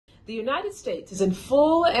The United States is in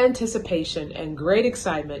full anticipation and great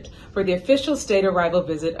excitement for the official state arrival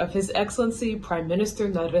visit of His Excellency Prime Minister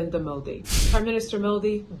Narendra Modi. Prime Minister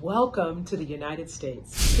Modi, welcome to the United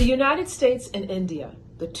States. The United States and India,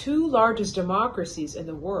 the two largest democracies in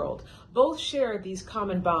the world, both share these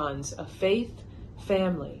common bonds of faith,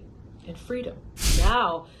 family, and freedom.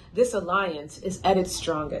 Now, this alliance is at its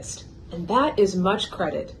strongest, and that is much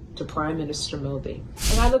credit to Prime Minister Modi.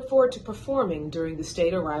 And I look forward to performing during the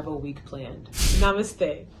state arrival week planned.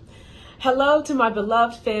 Namaste. Hello to my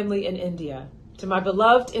beloved family in India, to my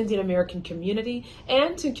beloved Indian American community,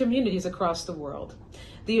 and to communities across the world.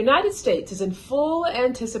 The United States is in full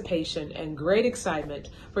anticipation and great excitement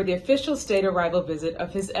for the official state arrival visit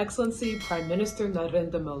of His Excellency Prime Minister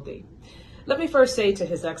Narendra Modi. Let me first say to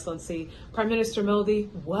His Excellency, Prime Minister Modi,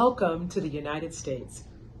 welcome to the United States.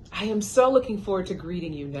 I am so looking forward to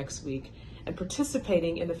greeting you next week and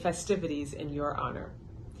participating in the festivities in your honor.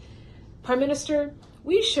 Prime Minister,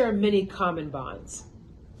 we share many common bonds.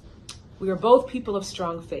 We are both people of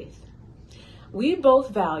strong faith. We both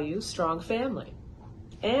value strong family.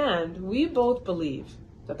 And we both believe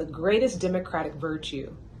that the greatest democratic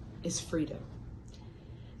virtue is freedom.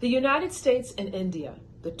 The United States and India,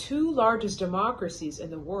 the two largest democracies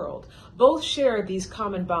in the world, both share these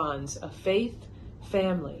common bonds of faith,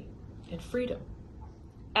 family, and freedom,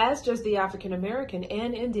 as does the African American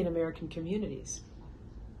and Indian American communities.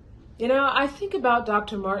 You know, I think about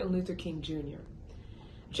Dr. Martin Luther King Jr.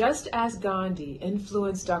 Just as Gandhi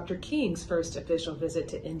influenced Dr. King's first official visit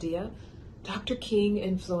to India, Dr. King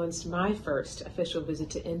influenced my first official visit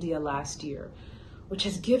to India last year, which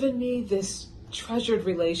has given me this treasured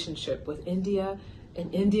relationship with India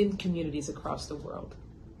and Indian communities across the world.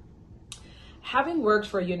 Having worked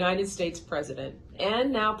for a United States president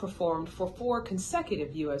and now performed for 4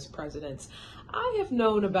 consecutive U.S. presidents, I have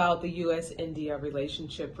known about the U.S.-India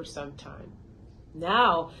relationship for some time.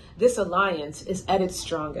 Now, this alliance is at its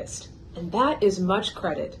strongest, and that is much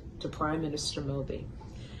credit to Prime Minister Modi.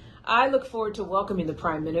 I look forward to welcoming the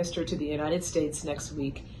Prime Minister to the United States next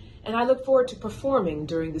week, and I look forward to performing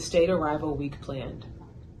during the state arrival week planned.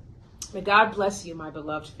 May God bless you, my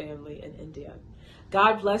beloved family in India.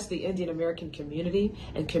 God bless the Indian American community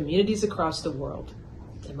and communities across the world.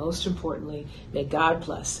 And most importantly, may God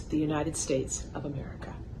bless the United States of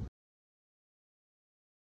America.